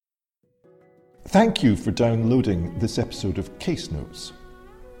Thank you for downloading this episode of Case Notes.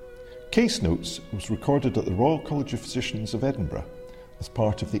 Case Notes was recorded at the Royal College of Physicians of Edinburgh as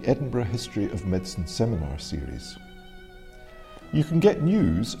part of the Edinburgh History of Medicine seminar series. You can get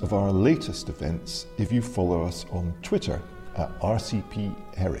news of our latest events if you follow us on Twitter at RCP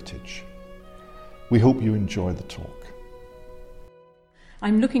Heritage. We hope you enjoy the talk.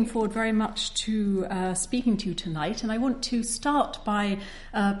 I'm looking forward very much to speaking to you tonight, and I want to start by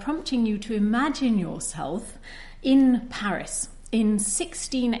prompting you to imagine yourself in Paris in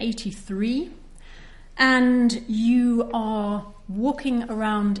 1683, and you are walking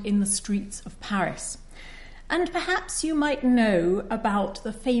around in the streets of Paris. And perhaps you might know about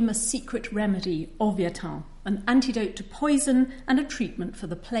the famous secret remedy Orvietan, an antidote to poison and a treatment for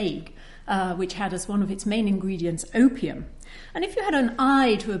the plague, which had as one of its main ingredients opium. And if you had an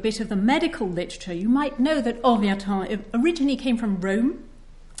eye to a bit of the medical literature, you might know that Orvietan originally came from Rome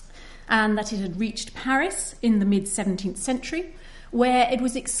and that it had reached Paris in the mid-17th century, where it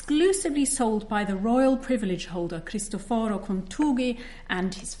was exclusively sold by the royal privilege holder Cristoforo Contugi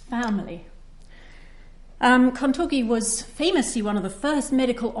and his family. Contugi was famously one of the first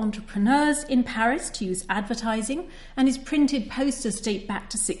medical entrepreneurs in Paris to use advertising, and his printed posters date back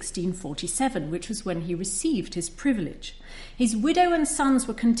to 1647, which was when he received his privilege. His widow and sons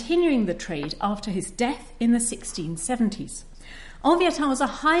were continuing the trade after his death in the 1670s. Orvietan was a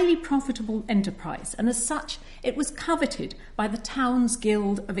highly profitable enterprise, and as such, it was coveted by the town's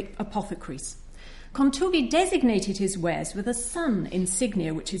guild of apothecaries. Contugi designated his wares with a sun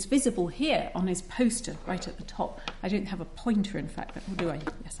insignia, which is visible here on his poster right at the top. I don't have a pointer, in fact, but do I?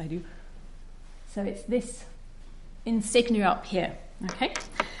 Yes, I do. So it's this insignia up here, okay?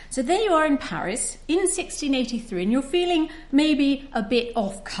 So there you are in Paris in 1683, and you're feeling maybe a bit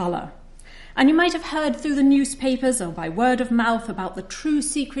off colour. And you might have heard through the newspapers or by word of mouth about the true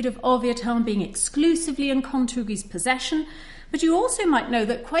secret of Orvietan being exclusively in Contugi's possession, but you also might know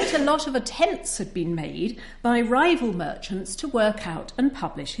that quite a lot of attempts had been made by rival merchants to work out and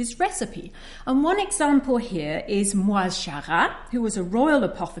publish his recipe. And one example here is Moise Charat, who was a royal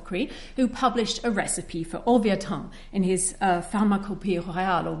apothecary who published a recipe for Orvietan in his Pharmacopée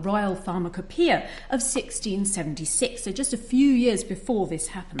Royale, or Royal Pharmacopoeia, of 1676, so just a few years before this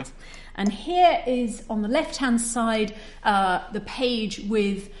happened. And here is, on the left-hand side, the page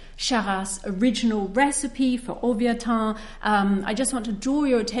with Charat's original recipe for Orvietan. I just want to draw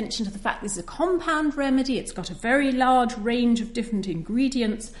your attention to the fact this is a compound remedy. It's got a very large range of different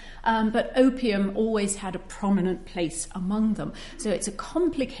ingredients, but opium always had a prominent place among them. So it's a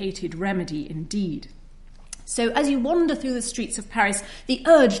complicated remedy indeed. So as you wander through the streets of Paris, the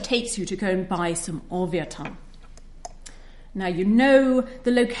urge takes you to go and buy some Orvietan. Now, you know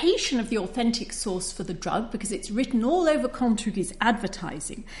the location of the authentic source for the drug because it's written all over Contugi's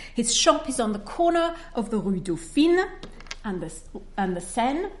advertising. His shop is on the corner of the Rue Dauphine and the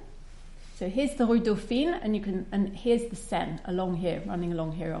Seine. So here's the Rue Dauphine, and here's the Seine running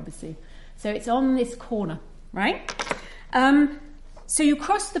along here, obviously. So it's on this corner, right? So you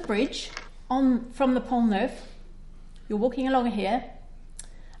cross the bridge from the Pont Neuf. You're walking along here.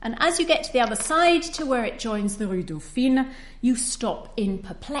 And as you get to the other side, to where it joins the Rue Dauphine, you stop in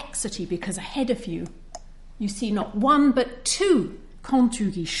perplexity because ahead of you, you see not one but two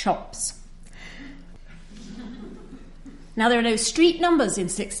Contugi shops. Now, there are no street numbers in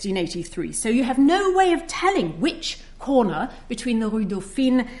 1683, so you have no way of telling which corner between the Rue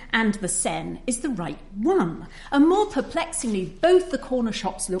Dauphine and the Seine is the right one. And more perplexingly, both the corner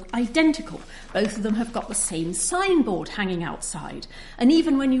shops look identical. Both of them have got the same signboard hanging outside. And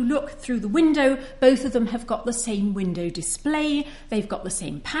even when you look through the window, both of them have got the same window display. They've got the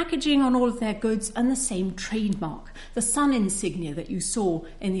same packaging on all of their goods and the same trademark, the sun insignia that you saw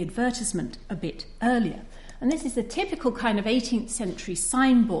in the advertisement a bit earlier. And this is the typical kind of 18th century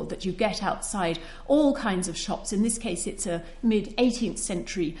signboard that you get outside all kinds of shops. In this case, it's a mid-18th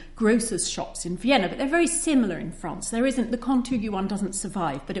century grocer's shops in Vienna, but they're very similar in France. The Contugi one doesn't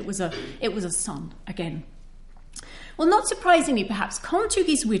survive, but it was a sun again. Well, not surprisingly, perhaps,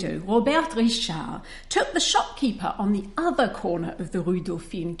 Contugi's widow, Roberte Richard, took the shopkeeper on the other corner of the Rue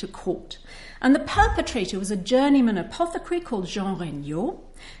Dauphine to court. And the perpetrator was a journeyman apothecary called Jean Regnault,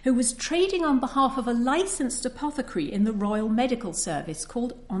 who was trading on behalf of a licensed apothecary in the Royal Medical Service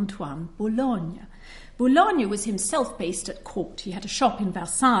called Antoine Boulogne. Boulogne was himself based at court. He had a shop in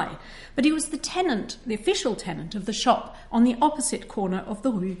Versailles, but he was the official tenant of the shop on the opposite corner of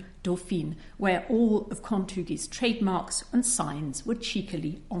the Rue Dauphine, where all of Contugi's trademarks and signs were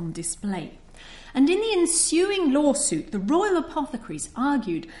cheekily on display. And in the ensuing lawsuit, the royal apothecaries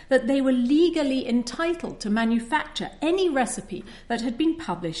argued that they were legally entitled to manufacture any recipe that had been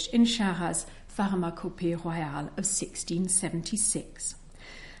published in Charras' Pharmacopée Royale of 1676.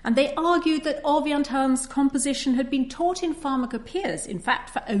 And they argued that Orvietan's composition had been taught in pharmacopoeias, in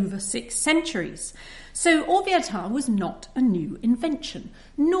fact, for over 6 centuries. So Orvietan was not a new invention,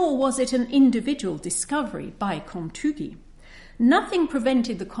 nor was it an individual discovery by Kontougi. Nothing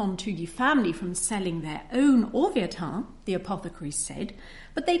prevented the Kontougi family from selling their own Orvietan, the apothecaries said,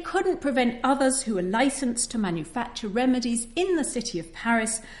 but they couldn't prevent others who were licensed to manufacture remedies in the city of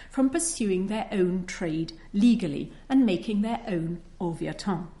Paris from pursuing their own trade legally and making their own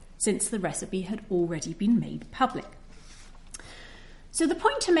Orvietan, since the recipe had already been made public. So the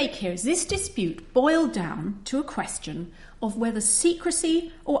point to make here is this dispute boiled down to a question of whether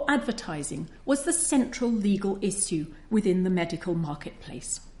secrecy or advertising was the central legal issue within the medical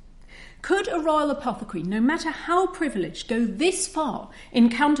marketplace. Could a royal apothecary, no matter how privileged, go this far in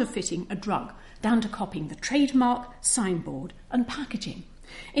counterfeiting a drug, down to copying the trademark, signboard and packaging?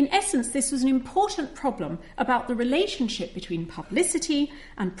 In essence, this was an important problem about the relationship between publicity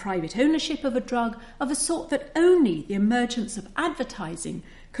and private ownership of a drug of a sort that only the emergence of advertising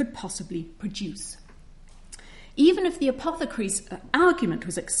could possibly produce. Even if the apothecary's argument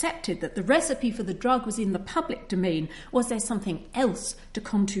was accepted that the recipe for the drug was in the public domain, was there something else to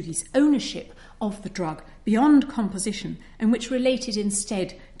Kontougi's ownership of the drug beyond composition, and which related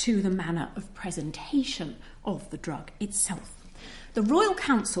instead to the manner of presentation of the drug itself? The Royal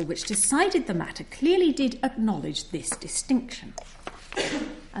Council, which decided the matter, clearly did acknowledge this distinction.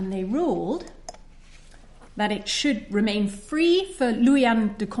 And they ruled that it should remain free for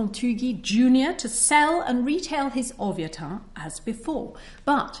Louis-Anne de Kontougi Jr. to sell and retail his Orvietan as before,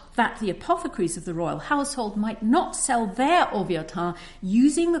 but that the apothecaries of the royal household might not sell their Orvietan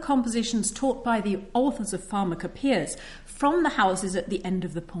using the compositions taught by the authors of pharmacopoeias from the houses at the end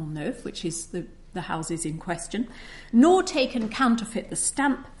of the Pont Neuf, which is the houses in question, nor take and counterfeit the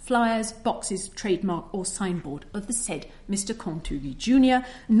stamp, flyers, boxes, trademark or signboard of the said Mr. Kontougi Jr.,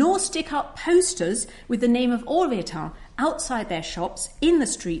 nor stick up posters with the name of Orvietan outside their shops, in the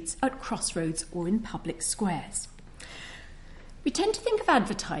streets, at crossroads or in public squares. We tend to think of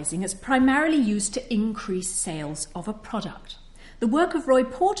advertising as primarily used to increase sales of a product. The work of Roy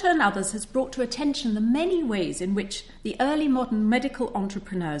Porter and others has brought to attention the many ways in which the early modern medical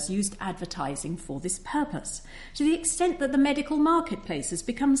entrepreneurs used advertising for this purpose, to the extent that the medical marketplace has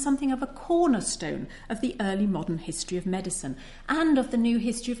become something of a cornerstone of the early modern history of medicine and of the new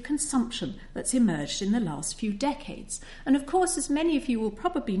history of consumption that's emerged in the last few decades. And of course, as many of you will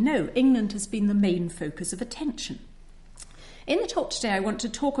probably know, England has been the main focus of attention. In the talk today, I want to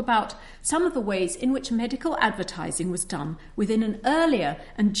talk about some of the ways in which medical advertising was done within an earlier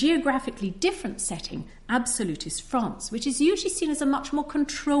and geographically different setting, absolutist France, which is usually seen as a much more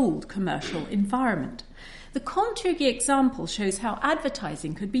controlled commercial environment. The Kontougi example shows how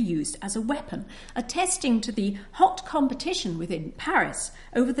advertising could be used as a weapon, attesting to the hot competition within Paris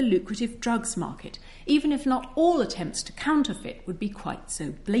over the lucrative drugs market, even if not all attempts to counterfeit would be quite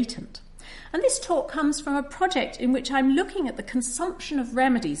so blatant. And this talk comes from a project in which I'm looking at the consumption of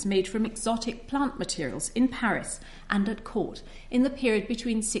remedies made from exotic plant materials in Paris and at court in the period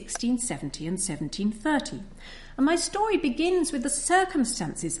between 1670 and 1730. And my story begins with the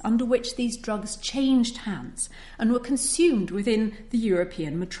circumstances under which these drugs changed hands and were consumed within the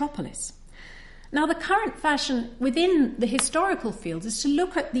European metropolis. Now, the current fashion within the historical field is to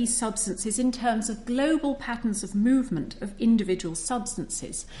look at these substances in terms of global patterns of movement of individual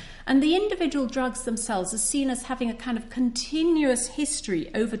substances. And the individual drugs themselves are seen as having a kind of continuous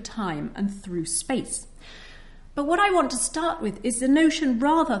history over time and through space. But what I want to start with is the notion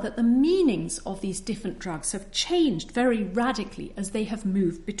rather that the meanings of these different drugs have changed very radically as they have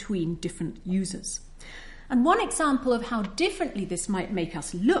moved between different users. And one example of how differently this might make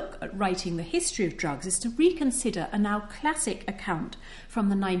us look at writing the history of drugs is to reconsider a now classic account from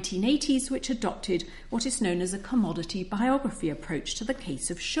the 1980s, which adopted what is known as a commodity biography approach to the case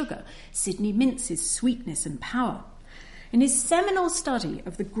of sugar, Sidney Mintz's Sweetness and Power. In his seminal study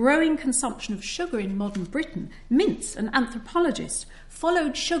of the growing consumption of sugar in modern Britain, Mintz, an anthropologist,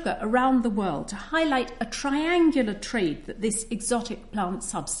 followed sugar around the world to highlight a triangular trade that this exotic plant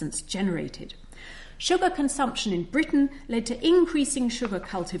substance generated. Sugar consumption in Britain led to increasing sugar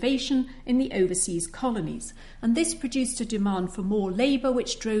cultivation in the overseas colonies, and this produced a demand for more labour,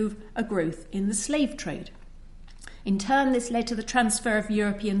 which drove a growth in the slave trade. In turn, this led to the transfer of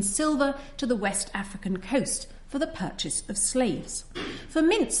European silver to the West African coast, for the purchase of slaves. For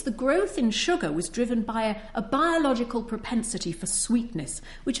mints, the growth in sugar was driven by a biological propensity for sweetness,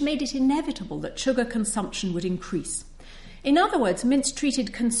 which made it inevitable that sugar consumption would increase. In other words, mints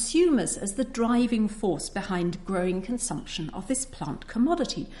treated consumers as the driving force behind growing consumption of this plant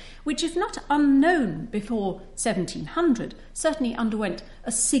commodity, which, if not unknown before 1700, certainly underwent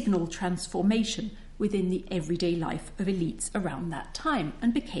a signal transformation within the everyday life of elites around that time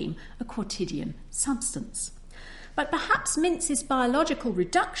and became a quotidian substance. But perhaps mince's biological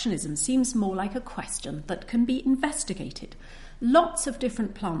reductionism seems more like a question that can be investigated. Lots of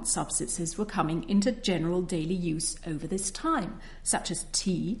different plant substances were coming into general daily use over this time, such as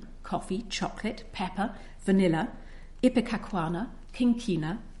tea, coffee, chocolate, pepper, vanilla, ipecacuanha,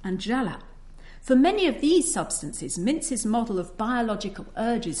 quinquina, and jala. For many of these substances, mince's model of biological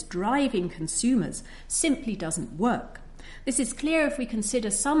urges driving consumers simply doesn't work. This is clear if we consider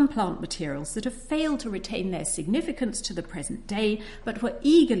some plant materials that have failed to retain their significance to the present day, but were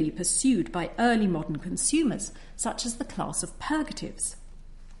eagerly pursued by early modern consumers, such as the class of purgatives.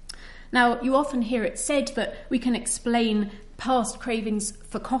 Now, you often hear it said that we can explain past cravings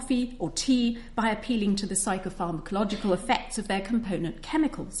for coffee or tea by appealing to the psychopharmacological effects of their component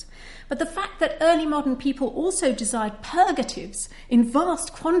chemicals. But the fact that early modern people also desired purgatives in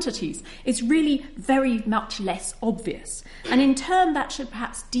vast quantities is really very much less obvious. And in turn, that should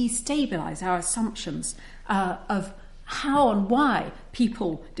perhaps destabilise our assumptions of how and why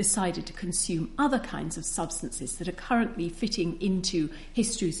people decided to consume other kinds of substances that are currently fitting into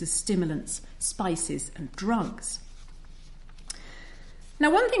histories of stimulants, spices, and drugs.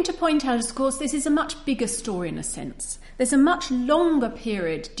 Now, one thing to point out is, of course, this is a much bigger story in a sense. There's a much longer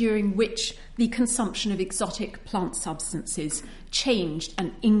period during which the consumption of exotic plant substances changed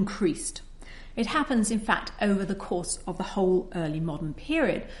and increased. It happens, in fact, over the course of the whole early modern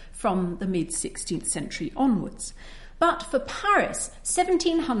period, from the mid-16th century onwards. But for Paris,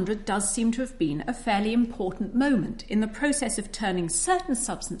 1700 does seem to have been a fairly important moment in the process of turning certain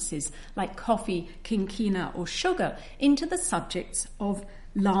substances like coffee, quinquina, or sugar into the subjects of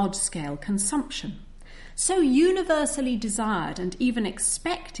large-scale consumption. So universally desired and even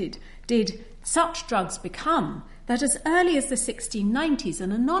expected did such drugs become that as early as the 1690s,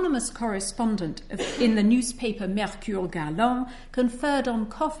 an anonymous correspondent in the newspaper Mercure Galant conferred on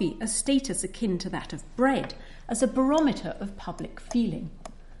coffee a status akin to that of bread, as a barometer of public feeling.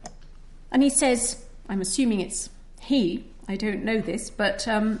 And he says, I'm assuming it's he, I don't know this, but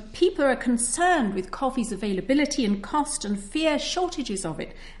people are concerned with coffee's availability and cost and fear shortages of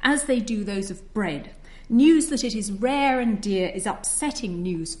it, as they do those of bread. News that it is rare and dear is upsetting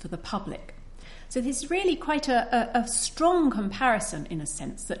news for the public. So this is really quite a strong comparison, in a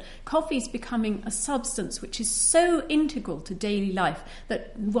sense, that coffee is becoming a substance which is so integral to daily life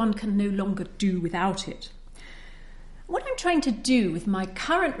that one can no longer do without it. What I'm trying to do with my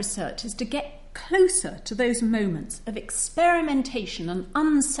current research is to get closer to those moments of experimentation and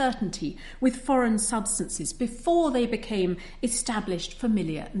uncertainty with foreign substances before they became established,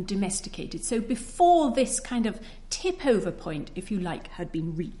 familiar and domesticated. So before this kind of tip-over point, if you like, had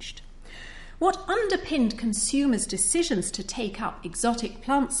been reached. What underpinned consumers' decisions to take up exotic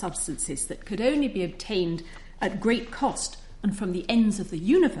plant substances that could only be obtained at great cost and from the ends of the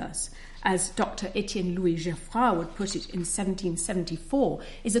universe, as Dr. Étienne Louis Geffroy would put it in 1774,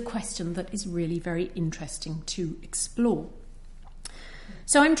 is a question that is really very interesting to explore.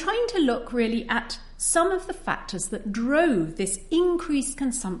 So I'm trying to look really at some of the factors that drove this increased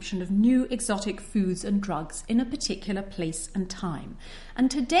consumption of new exotic foods and drugs in a particular place and time. And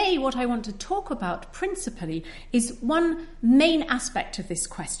today what I want to talk about principally is one main aspect of this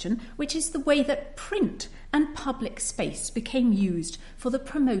question, which is the way that print and public space became used for the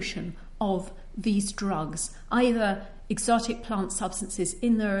promotion of these drugs, either exotic plant substances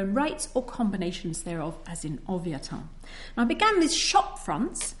in their own rights or combinations thereof, as in Auviatin. Now, I began with shop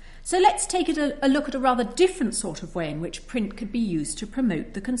fronts, so let's take a look at a rather different sort of way in which print could be used to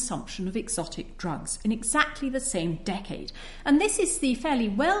promote the consumption of exotic drugs in exactly the same decade. And this is the fairly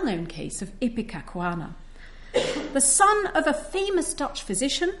well-known case of ipecacuanha. The son of a famous Dutch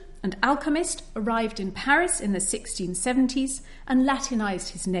physician and alchemist arrived in Paris in the 1670s and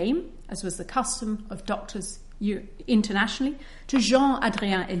Latinized his name, as was the custom of doctors internationally, to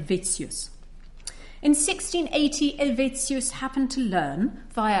Jean-Adrien Helvétius. In 1680, Helvétius happened to learn,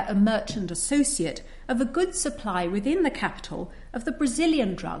 via a merchant associate, of a good supply within the capital of the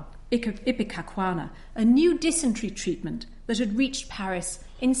Brazilian drug ipecacuanha, a new dysentery treatment that had reached Paris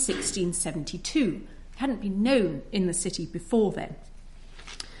in 1672. It hadn't been known in the city before then.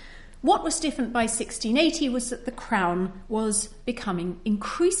 What was different by 1680 was that the Crown was becoming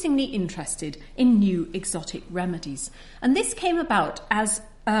increasingly interested in new exotic remedies. And this came about as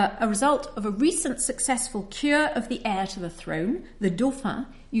a result of a recent successful cure of the heir to the throne, the Dauphin,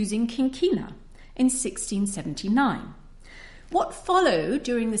 using quinquina in 1679. What followed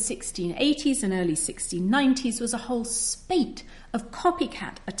during the 1680s and early 1690s was a whole spate of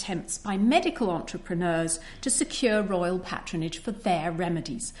copycat attempts by medical entrepreneurs to secure royal patronage for their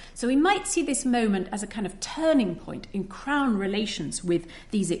remedies. So we might see this moment as a kind of turning point in crown relations with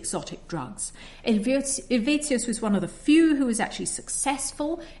these exotic drugs. Helvetius was one of the few who was actually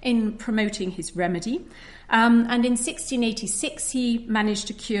successful in promoting his remedy. And in 1686, he managed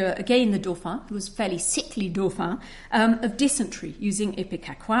to cure, again, the Dauphin, who was a fairly sickly Dauphin, of dysentery using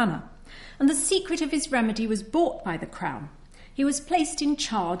ipecacuanha. And the secret of his remedy was bought by the Crown. He was placed in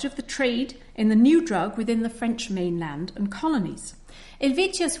charge of the trade in the new drug within the French mainland and colonies.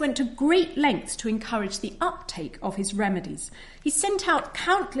 Helvetius went to great lengths to encourage the uptake of his remedies. He sent out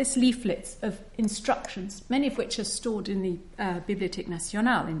countless leaflets of instructions, many of which are stored in the Bibliothèque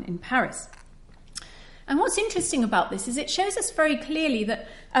Nationale in Paris. And what's interesting about this is it shows us very clearly that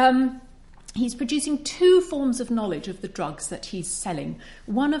he's producing two forms of knowledge of the drugs that he's selling.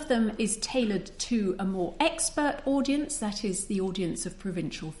 One of them is tailored to a more expert audience, that is the audience of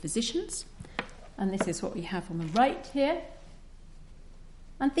provincial physicians. And this is what we have on the right here.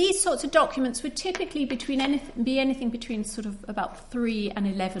 And these sorts of documents would typically be anything between sort of about 3 and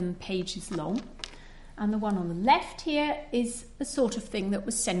 11 pages long. And the one on the left here is the sort of thing that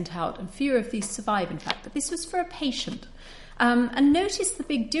was sent out, and fewer of these survive, in fact, but this was for a patient. And notice the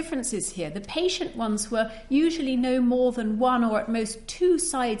big differences here. The patient ones were usually no more than 1 or at most 2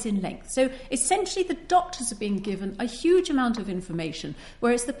 sides in length. So essentially the doctors are being given a huge amount of information,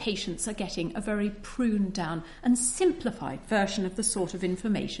 whereas the patients are getting a very pruned down and simplified version of the sort of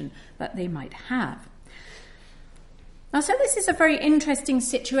information that they might have. Now, so this is a very interesting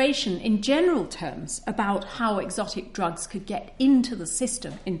situation in general terms about how exotic drugs could get into the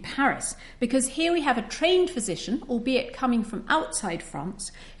system in Paris, because here we have a trained physician, albeit coming from outside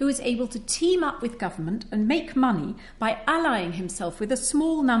France, who is able to team up with government and make money by allying himself with a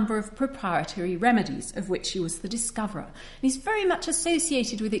small number of proprietary remedies, of which he was the discoverer. And he's very much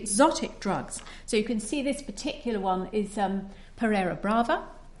associated with exotic drugs. So you can see this particular one is Pereira Brava.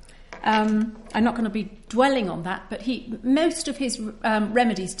 I'm not going to be dwelling on that, but most of his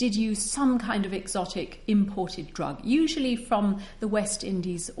remedies did use some kind of exotic imported drug, usually from the West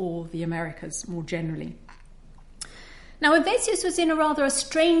Indies or the Americas more generally. Now, Helvetius was in a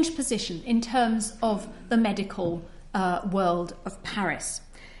strange position in terms of the medical world of Paris.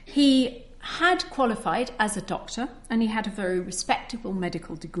 He had qualified as a doctor, and he had a very respectable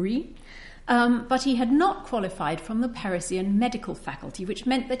medical degree. But he had not qualified from the Parisian medical faculty, which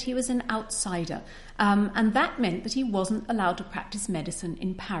meant that he was an outsider. And that meant that he wasn't allowed to practice medicine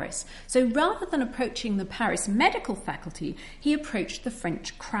in Paris. So rather than approaching the Paris medical faculty, he approached the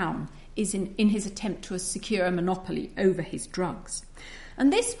French crown in his attempt to secure a monopoly over his drugs.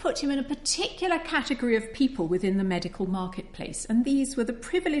 And this put him in a particular category of people within the medical marketplace, and these were the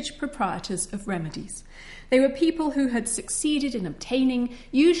privileged proprietors of remedies. They were people who had succeeded in obtaining,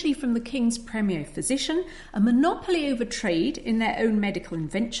 usually from the king's premier physician, a monopoly over trade in their own medical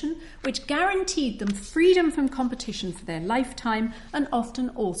invention, which guaranteed them freedom from competition for their lifetime and often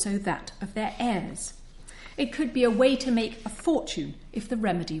also that of their heirs. It could be a way to make a fortune if the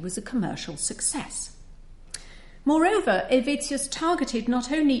remedy was a commercial success. Moreover, Helvetius targeted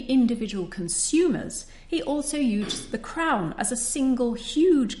not only individual consumers, he also used the crown as a single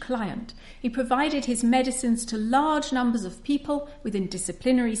huge client. He provided his medicines to large numbers of people within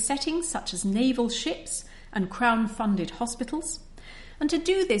disciplinary settings such as naval ships and crown-funded hospitals. And to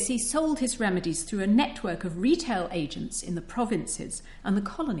do this, he sold his remedies through a network of retail agents in the provinces and the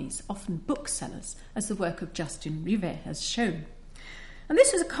colonies, often booksellers, as the work of Justin Rivet has shown. And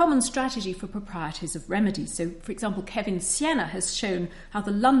this was a common strategy for proprietors of remedies. So, for example, Kevin Sienna has shown how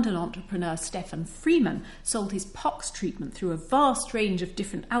the London entrepreneur Stephen Freeman sold his pox treatment through a vast range of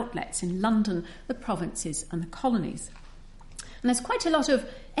different outlets in London, the provinces and the colonies. And there's quite a lot of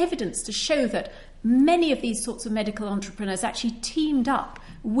evidence to show that many of these sorts of medical entrepreneurs actually teamed up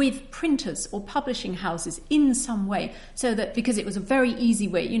with printers or publishing houses in some way, so that because it was a very easy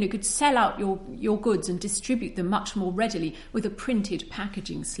way, you could sell out your goods and distribute them much more readily with a printed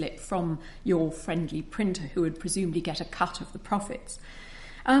packaging slip from your friendly printer who would presumably get a cut of the profits.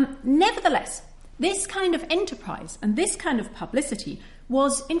 Nevertheless, this kind of enterprise and this kind of publicity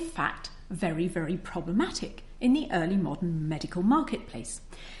was in fact very, very problematic in the early modern medical marketplace.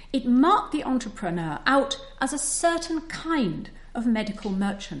 It marked the entrepreneur out as a certain kind of medical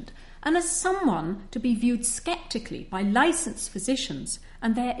merchant, and as someone to be viewed sceptically by licensed physicians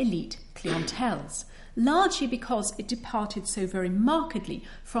and their elite clienteles, largely because it departed so very markedly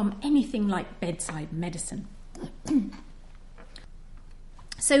from anything like bedside medicine.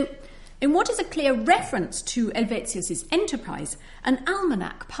 So, in what is a clear reference to Helvetius's enterprise, an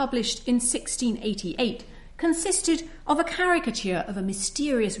almanac published in 1688 consisted of a caricature of a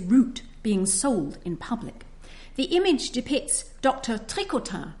mysterious root being sold in public. The image depicts Dr.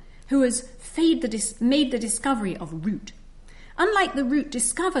 Tricotin, who has made the discovery of root. Unlike the root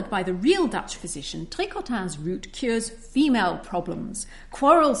discovered by the real Dutch physician, Tricotin's root cures female problems,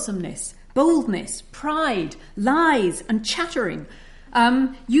 quarrelsomeness, boldness, pride, lies, and chattering,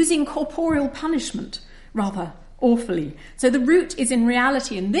 using corporeal punishment rather awfully. So the root is in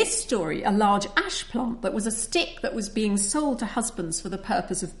reality, in this story, a large ash plant that was a stick that was being sold to husbands for the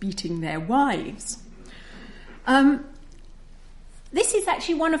purpose of beating their wives. This is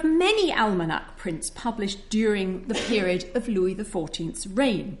actually one of many almanac prints published during the period of Louis XIV's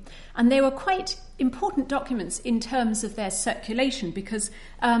reign. And they were quite important documents in terms of their circulation because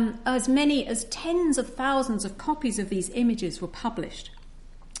as many as tens of thousands of copies of these images were published.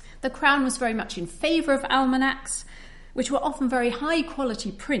 The Crown was very much in favour of almanacs, which were often very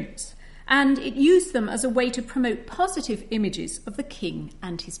high-quality prints, and it used them as a way to promote positive images of the king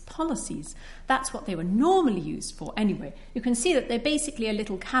and his policies. That's what they were normally used for anyway. You can see that they're basically a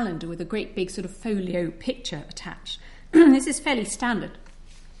little calendar with a great big sort of folio picture attached. This is fairly standard.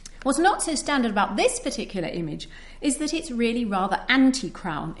 What's not so standard about this particular image is that it's really rather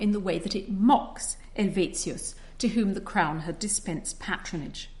anti-Crown in the way that it mocks Helvetius, to whom the Crown had dispensed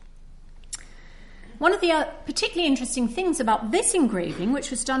patronage. One of the particularly interesting things about this engraving,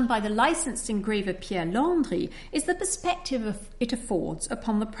 which was done by the licensed engraver Pierre Landry, is the perspective it affords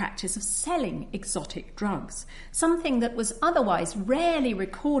upon the practice of selling exotic drugs, something that was otherwise rarely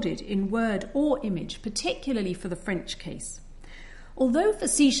recorded in word or image, particularly for the French case. Although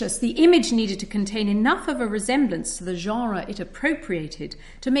facetious, the image needed to contain enough of a resemblance to the genre it appropriated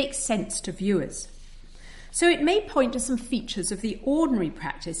to make sense to viewers. So it may point to some features of the ordinary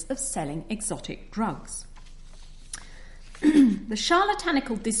practice of selling exotic drugs. The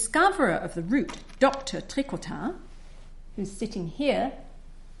charlatanical discoverer of the root, Dr. Tricotin, who's sitting here,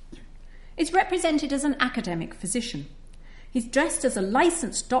 is represented as an academic physician. He's dressed as a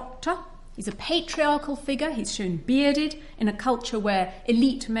licensed doctor. He's a patriarchal figure. He's shown bearded in a culture where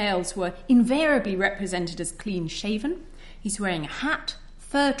elite males were invariably represented as clean-shaven. He's wearing a hat,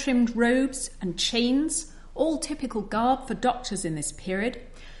 fur-trimmed robes and chains, all typical garb for doctors in this period,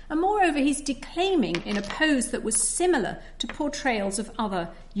 and moreover he's declaiming in a pose that was similar to portrayals of other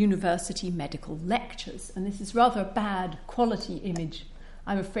university medical lectures. And this is rather a bad quality image,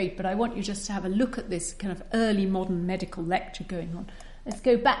 I'm afraid, but I want you just to have a look at this kind of early modern medical lecture going on. Let's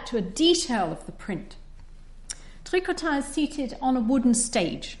go back to a detail of the print. Tricotin is seated on a wooden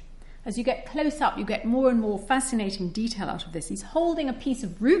stage. As you get close up, you get more and more fascinating detail out of this. He's holding a piece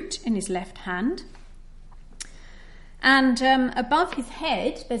of root in his left hand, and above his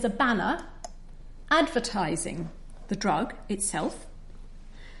head, there's a banner advertising the drug itself.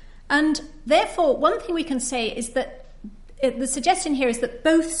 And therefore, one thing we can say is that the suggestion here is that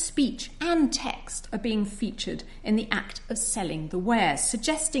both speech and text are being featured in the act of selling the wares,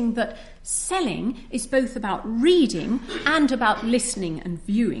 suggesting that selling is both about reading and about listening and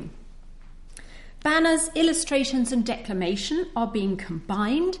viewing. Banners, illustrations and declamation are being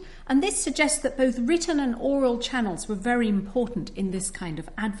combined, and this suggests that both written and oral channels were very important in this kind of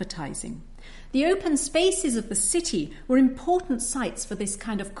advertising. The open spaces of the city were important sites for this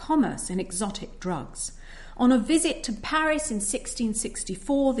kind of commerce in exotic drugs. On a visit to Paris in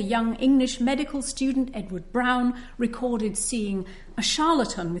 1664, the young English medical student Edward Brown recorded seeing a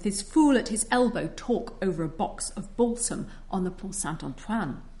charlatan with his fool at his elbow talk over a box of balsam on the Pont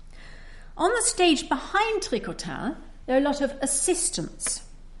Saint-Antoine. On the stage behind Tricotin, there are a lot of assistants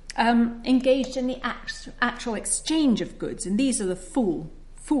engaged in the actual exchange of goods, and these are the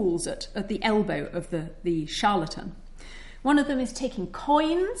fools at the elbow of the charlatan. One of them is taking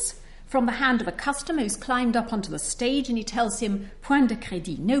coins from the hand of a customer who's climbed up onto the stage, and he tells him, point de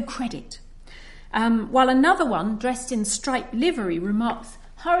crédit, no credit. While another one, dressed in striped livery, remarks,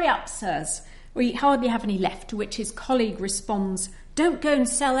 hurry up, sirs, we hardly have any left, to which his colleague responds, don't go and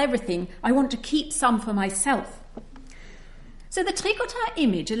sell everything, I want to keep some for myself. So the Tricotin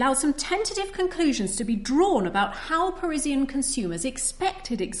image allows some tentative conclusions to be drawn about how Parisian consumers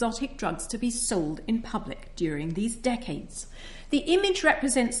expected exotic drugs to be sold in public during these decades. The image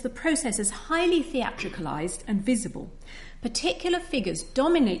represents the process as highly theatricalized and visible. Particular figures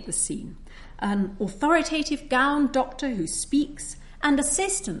dominate the scene. An authoritative gowned doctor who speaks, and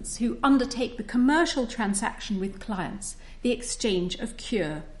assistants who undertake the commercial transaction with clients, the exchange of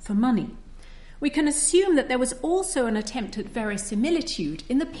cure for money. We can assume that there was also an attempt at verisimilitude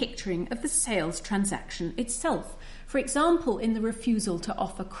in the picturing of the sales transaction itself, for example, in the refusal to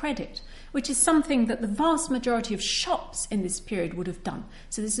offer credit, which is something that the vast majority of shops in this period would have done.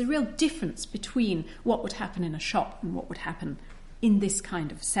 So there's a real difference between what would happen in a shop and what would happen in this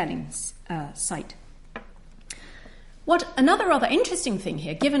kind of selling site. Another rather interesting thing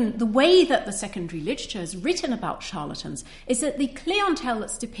here, given the way that the secondary literature is written about charlatans, is that the clientele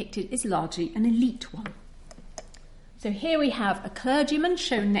that's depicted is largely an elite one. So here we have a clergyman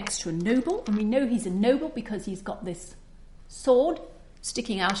shown next to a noble, and we know he's a noble because he's got this sword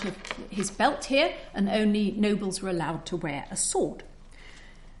sticking out of his belt here, and only nobles were allowed to wear a sword.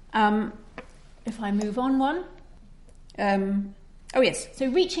 If I move on one... so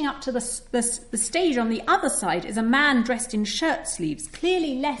reaching up to the stage on the other side is a man dressed in shirt sleeves,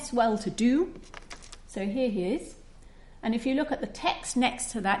 clearly less well-to-do. So here he is. And if you look at the text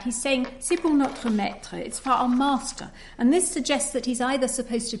next to that, he's saying, "C'est pour notre maître," it's for our master. And this suggests that he's either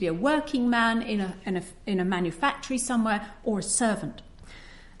supposed to be a working man in a manufactory somewhere or a servant.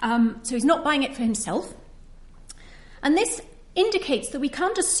 So he's not buying it for himself. And this indicates that we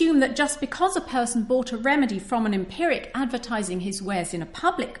can't assume that just because a person bought a remedy from an empiric advertising his wares in a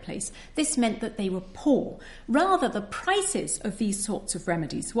public place, this meant that they were poor. Rather, the prices of these sorts of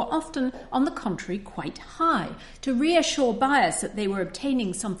remedies were often, on the contrary, quite high, to reassure buyers that they were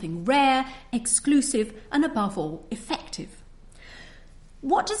obtaining something rare, exclusive, and above all, effective.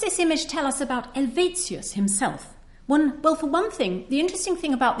 What does this image tell us about Helvetius himself? Well, for one thing, the interesting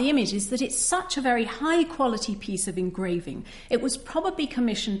thing about the image is that it's such a very high-quality piece of engraving. It was probably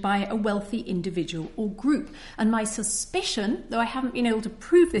commissioned by a wealthy individual or group. And my suspicion, though I haven't been able to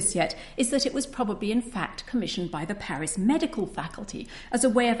prove this yet, is that it was probably, in fact, commissioned by the Paris medical faculty as a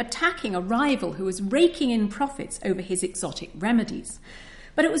way of attacking a rival who was raking in profits over his exotic remedies.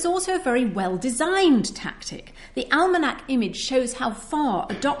 But it was also a very well-designed tactic. The almanac image shows how far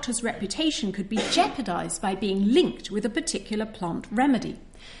a doctor's reputation could be jeopardized by being linked with a particular plant remedy.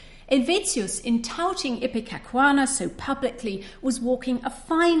 Helvetius, in touting Ipecacuanha so publicly, was walking a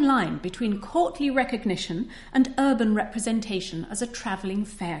fine line between courtly recognition and urban representation as a travelling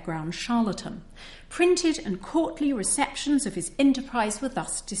fairground charlatan. Printed and courtly receptions of his enterprise were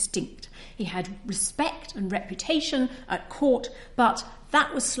thus distinct. He had respect and reputation at court, but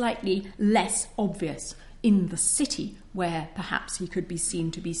that was slightly less obvious in the city, where perhaps he could be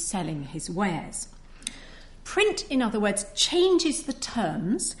seen to be selling his wares. Print, in other words, changes the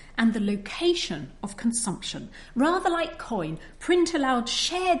terms and the location of consumption. Rather like coin, print allowed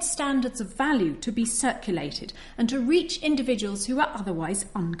shared standards of value to be circulated and to reach individuals who are otherwise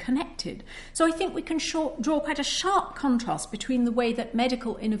unconnected. So I think we can draw quite a sharp contrast between the way that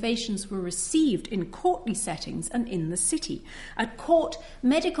medical innovations were received in courtly settings and in the city. At court,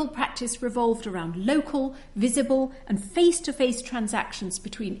 medical practice revolved around local, visible, and face-to-face transactions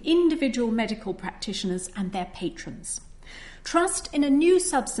between individual medical practitioners and their patrons. Trust in a new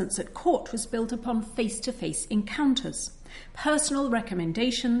substance at court was built upon face-to-face encounters, personal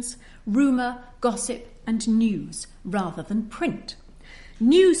recommendations, rumour, gossip, and news, rather than print.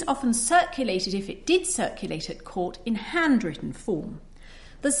 News often circulated, if it did circulate at court, in handwritten form.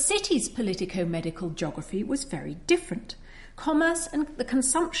 The city's politico-medical geography was very different. Commerce and the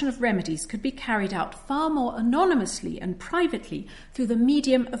consumption of remedies could be carried out far more anonymously and privately through the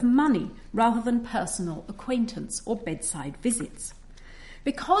medium of money rather than personal acquaintance or bedside visits.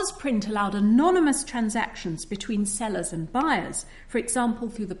 Because print allowed anonymous transactions between sellers and buyers, for example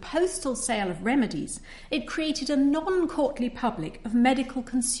through the postal sale of remedies, it created a non-courtly public of medical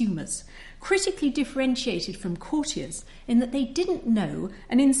consumers, critically differentiated from courtiers in that they didn't know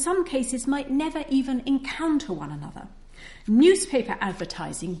and in some cases might never even encounter one another. Newspaper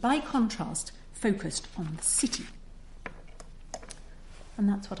advertising, by contrast, focused on the city. And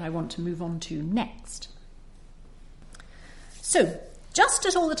that's what I want to move on to next. So, just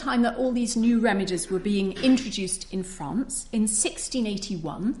at all the time that all these new remedies were being introduced in France, in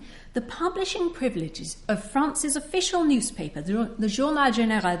 1681, the publishing privileges of France's official newspaper, the Journal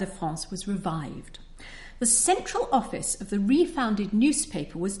Général de France, was revived. The central office of the refounded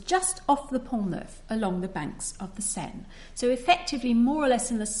newspaper was just off the Pont Neuf, along the banks of the Seine. So effectively more or less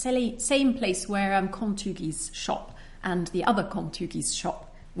in the same place where Contugis' shop and the other Contugis'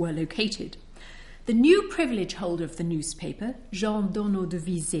 shop were located. The new privilege holder of the newspaper, Jean Donneau de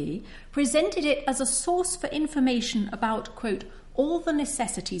Visé, presented it as a source for information about, quote, all the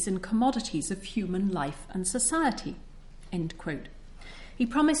necessities and commodities of human life and society, end quote. He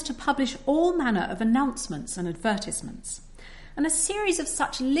promised to publish all manner of announcements and advertisements. and a series of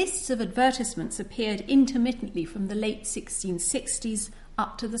such lists of advertisements appeared intermittently from the late 1660s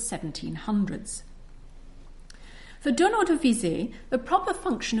up to the 1700s. For Donneau de Visé, the proper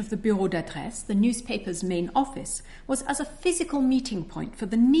function of the Bureau d'Adresse, the newspaper's main office, was as a physical meeting point for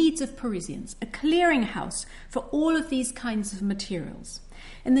the needs of Parisians, a clearinghouse for all of these kinds of materials.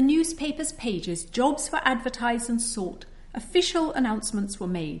 In the newspaper's pages, jobs were advertised and sought, official announcements were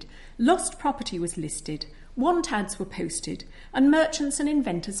made, lost property was listed, want ads were posted, and merchants and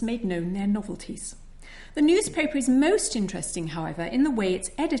inventors made known their novelties. The newspaper is most interesting, however, in the way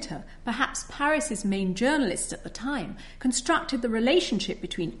its editor, perhaps Paris's main journalist at the time, constructed the relationship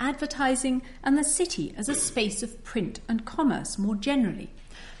between advertising and the city as a space of print and commerce more generally.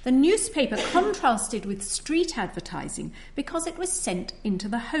 The newspaper contrasted with street advertising because it was sent into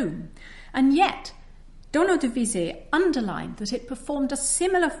the home, and yet Donneau de Visé underlined that it performed a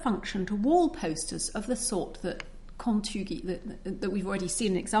similar function to wall posters of the sort that Kontougi, that we've already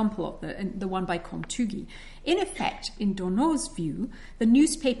seen an example of, the one by Kontougi. In effect, in Donneau's view, the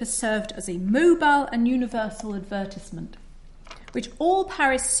newspaper served as a mobile and universal advertisement, which all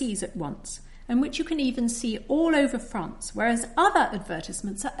Paris sees at once, and which you can even see all over France, whereas other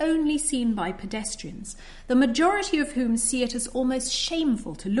advertisements are only seen by pedestrians, the majority of whom see it as almost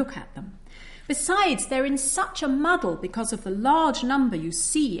shameful to look at them. Besides, they're in such a muddle because of the large number you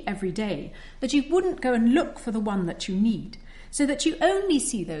see every day that you wouldn't go and look for the one that you need, so that you only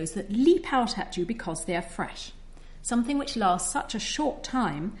see those that leap out at you because they are fresh, something which lasts such a short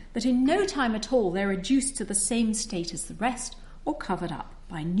time that in no time at all they're reduced to the same state as the rest or covered up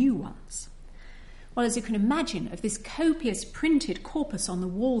by new ones. Well, as you can imagine, of this copious printed corpus on the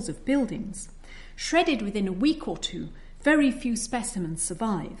walls of buildings, shredded within a week or two, very few specimens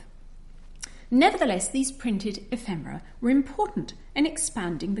survive. Nevertheless, these printed ephemera were important in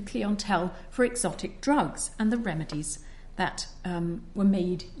expanding the clientele for exotic drugs and the remedies that were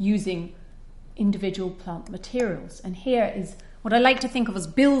made using individual plant materials. And here is what I like to think of as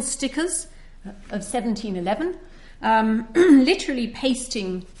bill stickers of 1711, literally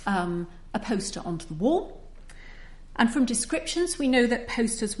pasting a poster onto the wall. And from descriptions, we know that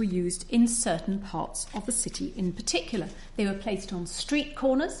posters were used in certain parts of the city in particular. They were placed on street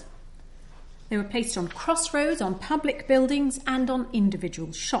corners, they were placed on crossroads, on public buildings, and on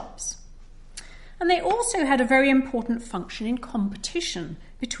individual shops. And they also had a very important function in competition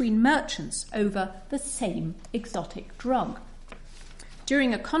between merchants over the same exotic drug.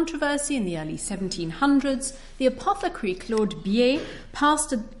 During a controversy in the early 1700s, the apothecary Claude Bier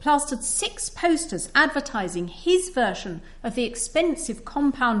plastered 6 posters advertising his version of the expensive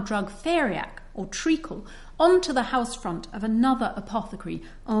compound drug Theriac, or treacle, onto the house front of another apothecary,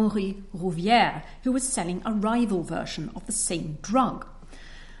 Henri Rouvière, who was selling a rival version of the same drug.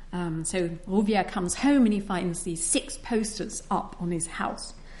 So Rouvière comes home and he finds these 6 posters up on his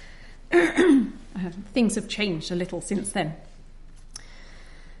house. Things have changed a little since then.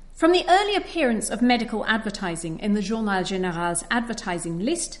 From the early appearance of medical advertising in the Journal Général's advertising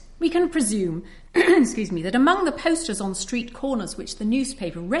list, we can presume that among the posters on street corners which the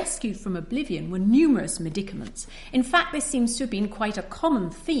newspaper rescued from oblivion were numerous medicaments. In fact, this seems to have been quite a common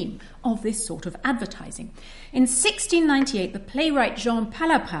theme of this sort of advertising. In 1698, the playwright Jean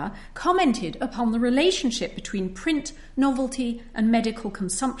Palaprat commented upon the relationship between print, novelty, and medical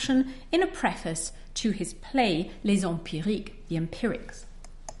consumption in a preface to his play Les Empiriques, the Empirics.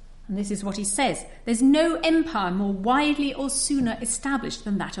 And this is what he says: "There's no empire more widely or sooner established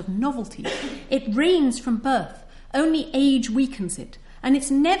than that of novelty. It reigns from birth, only age weakens it, and it's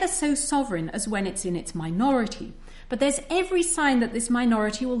never so sovereign as when it's in its minority. But there's every sign that this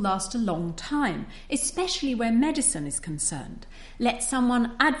minority will last a long time, especially where medicine is concerned. Let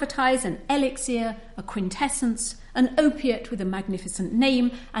someone advertise an elixir, a quintessence, an opiate with a magnificent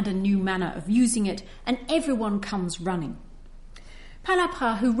name and a new manner of using it, and everyone comes running."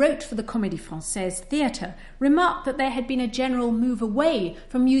 Palaprat, who wrote for the Comédie Française theatre, remarked that there had been a general move away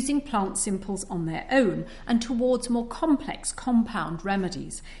from using plant simples on their own and towards more complex compound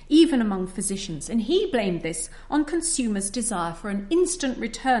remedies, even among physicians, and he blamed this on consumers' desire for an instant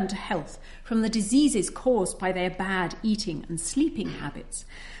return to health from the diseases caused by their bad eating and sleeping habits.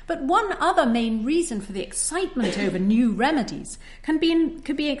 But one other main reason for the excitement over new remedies could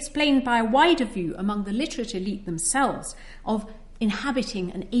be explained by a wider view among the literate elite themselves of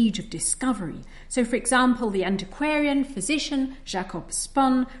inhabiting an age of discovery. So, for example, the antiquarian physician Jacob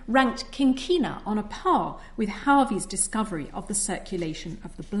Spon ranked quinquina on a par with Harvey's discovery of the circulation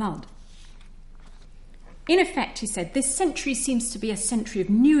of the blood. In effect, he said, this century seems to be a century of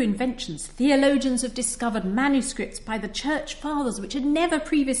new inventions. Theologians have discovered manuscripts by the church fathers which had never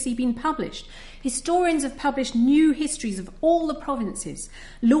previously been published. Historians have published new histories of all the provinces.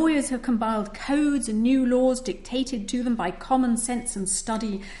 Lawyers have compiled codes and new laws dictated to them by common sense and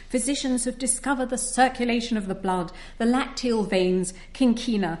study. Physicians have discovered the circulation of the blood, the lacteal veins,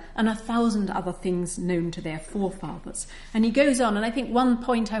 quinquina, and 1,000 other things known to their forefathers. And he goes on, and I think one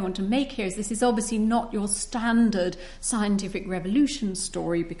point I want to make here is this is obviously not your standard scientific revolution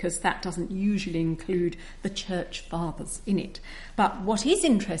story, because that doesn't usually include the church fathers in it. But what is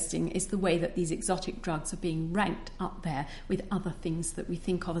interesting is the way that these exotic drugs are being ranked up there with other things that we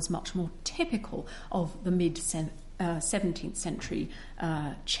think of as much more typical of the mid-17th century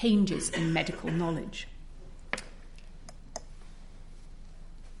changes in medical knowledge.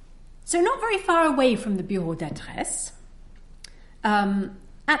 So not very far away from the Bureau d'Adresse,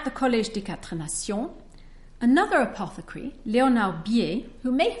 at the Collège des Quatre Nations, another apothecary, Léonard Bier,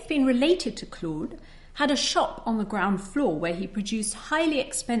 who may have been related to Claude, had a shop on the ground floor where he produced highly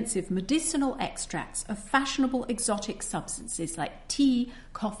expensive medicinal extracts of fashionable exotic substances like tea,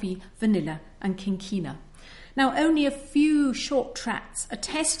 coffee, vanilla, and quinquina. Now, only a few short tracts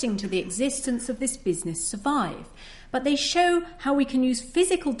attesting to the existence of this business survive, but they show how we can use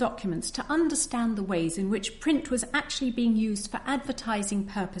physical documents to understand the ways in which print was actually being used for advertising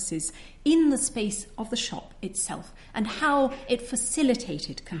purposes in the space of the shop itself, and how it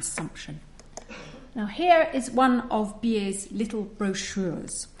facilitated consumption. Now, here is one of Bier's little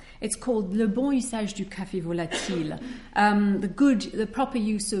brochures. It's called Le bon usage du café volatile, the proper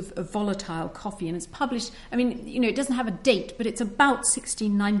use of volatile coffee, and it's published. I mean, it doesn't have a date, but it's about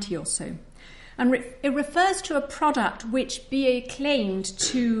 1690 or so, and it refers to a product which Bier claimed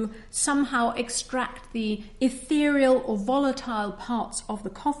to somehow extract the ethereal or volatile parts of the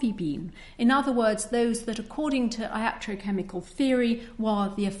coffee bean. In other words, those that, according to iatrochemical theory,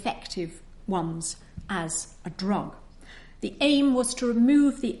 were the effective ones as a drug. The aim was to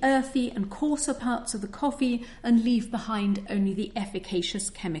remove the earthy and coarser parts of the coffee and leave behind only the efficacious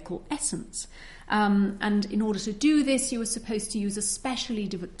chemical essence. And in order to do this, you were supposed to use a specially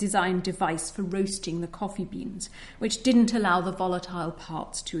designed device for roasting the coffee beans, which didn't allow the volatile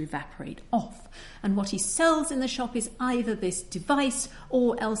parts to evaporate off. And what he sells in the shop is either this device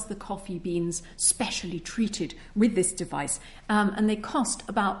or else the coffee beans specially treated with this device. And they cost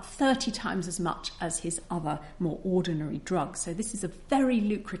about 30 times as much as his other more ordinary drugs. So this is a very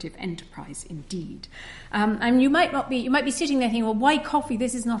lucrative enterprise indeed. And you might be sitting there thinking, well, why coffee?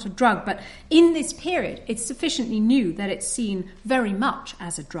 This is not a drug. But in this period, it's sufficiently new that it's seen very much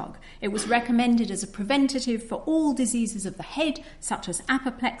as a drug. It was recommended as a preventative for all diseases of the head, such as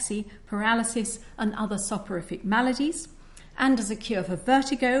apoplexy, paralysis, and other soporific maladies, and as a cure for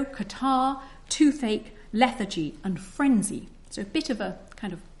vertigo, catarrh, toothache, lethargy, and frenzy. So a bit of a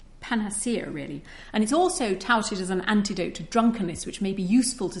kind of panacea, really. And it's also touted as an antidote to drunkenness, which may be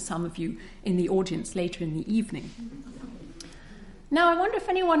useful to some of you in the audience later in the evening. Now, I wonder if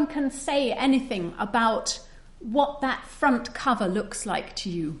anyone can say anything about what that front cover looks like to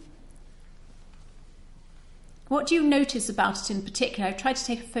you. What do you notice about it in particular? I've tried to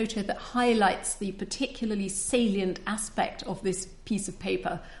take a photo that highlights the particularly salient aspect of this piece of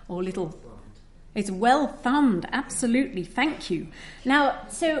paper, or little... It's well thumbed, absolutely, thank you. Now,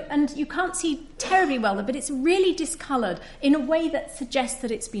 and you can't see terribly well, but it's really discoloured in a way that suggests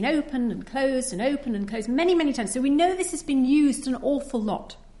that it's been opened and closed and opened and closed many, many times. So we know this has been used an awful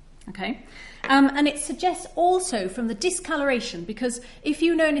lot, okay? And it suggests also from the discoloration, because if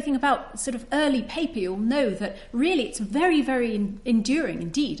you know anything about sort of early paper, you'll know that really it's very, very enduring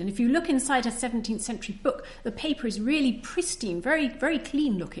indeed. And if you look inside a 17th century book, the paper is really pristine, very, very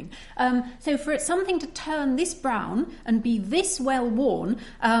clean looking. So for something to turn this brown and be this well worn,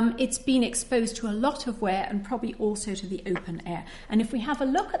 it's been exposed to a lot of wear and probably also to the open air. And if we have a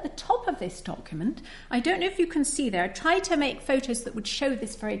look at the top of this document, I don't know if you can see there, I tried to make photos that would show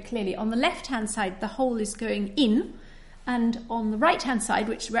this very clearly. On the left-hand side, the hole is going in, and on the right-hand side,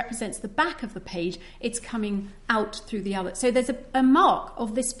 which represents the back of the page, it's coming out through the other. So there's a mark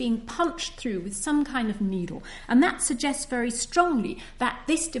of this being punched through with some kind of needle, and that suggests very strongly that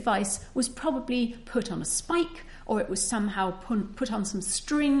this device was probably put on a spike, or it was somehow put on some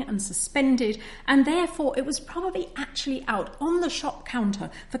string and suspended, and therefore it was probably actually out on the shop counter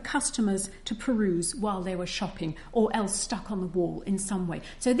for customers to peruse while they were shopping, or else stuck on the wall in some way.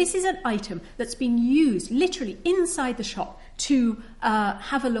 So this is an item that's been used literally inside the shop to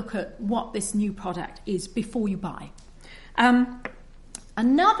have a look at what this new product is before you buy. And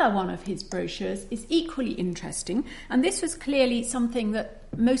Another one of his brochures is equally interesting, and this was clearly something that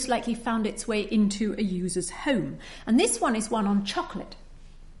most likely found its way into a user's home. And this one is one on chocolate.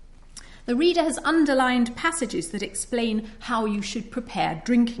 The reader has underlined passages that explain how you should prepare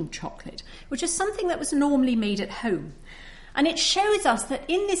drinking chocolate, which is something that was normally made at home. And it shows us that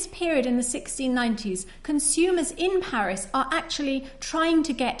in this period in the 1690s, consumers in Paris are actually trying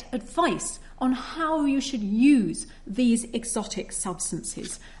to get advice on how you should use these exotic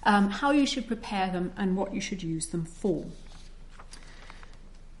substances, how you should prepare them and what you should use them for.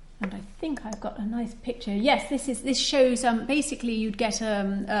 And I think I've got a nice picture. Yes, this shows basically you'd get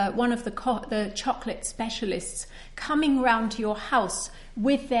one of the chocolate specialists coming round to your house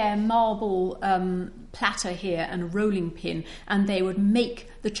with their marble platter here and a rolling pin, and they would make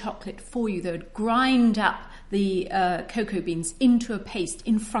the chocolate for you. They would grind up the cocoa beans into a paste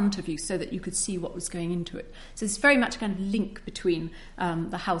in front of you so that you could see what was going into it. So it's very much a kind of link between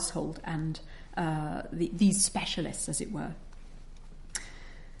the household and these specialists, as it were.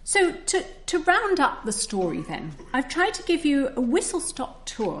 So to round up the story then, I've tried to give you a whistle-stop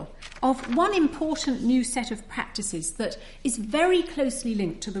tour of one important new set of practices that is very closely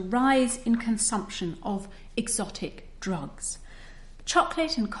linked to the rise in consumption of exotic drugs.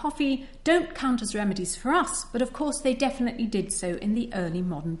 Chocolate and coffee don't count as remedies for us, but of course they definitely did so in the early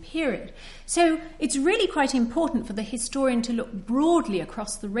modern period. So it's really quite important for the historian to look broadly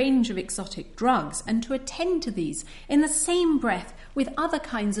across the range of exotic drugs and to attend to these in the same breath with other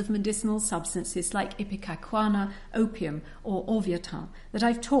kinds of medicinal substances like ipecacuanha, opium or orvietan that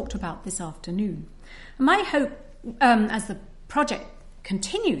I've talked about this afternoon. My hope as the project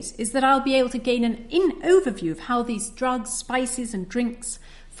continues is that I'll be able to gain an overview of how these drugs, spices and drinks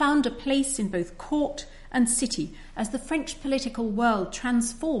found a place in both court and city as the French political world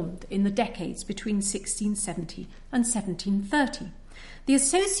transformed in the decades between 1670 and 1730. The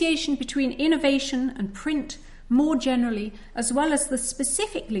association between innovation and print more generally, as well as the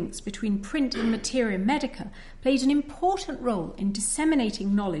specific links between print and materia medica, played an important role in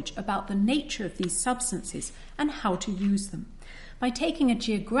disseminating knowledge about the nature of these substances and how to use them. By taking a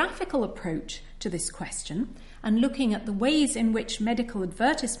geographical approach to this question and looking at the ways in which medical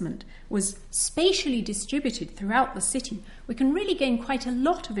advertisement was spatially distributed throughout the city, we can really gain quite a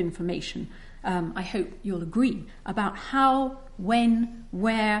lot of information, I hope you'll agree, about how, when,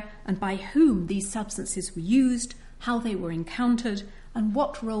 where and by whom these substances were used, how they were encountered and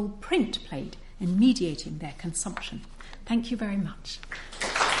what role print played in mediating their consumption. Thank you very much.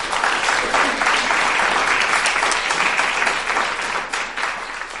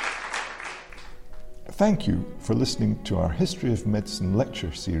 Thank you for listening to our History of Medicine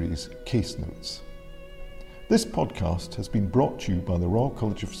lecture series, Case Notes. This podcast has been brought to you by the Royal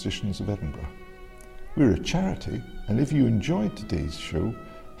College of Physicians of Edinburgh. We're a charity, and if you enjoyed today's show,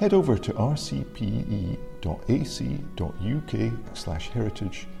 head over to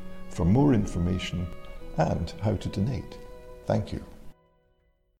rcpe.ac.uk/heritage for more information and how to donate. Thank you.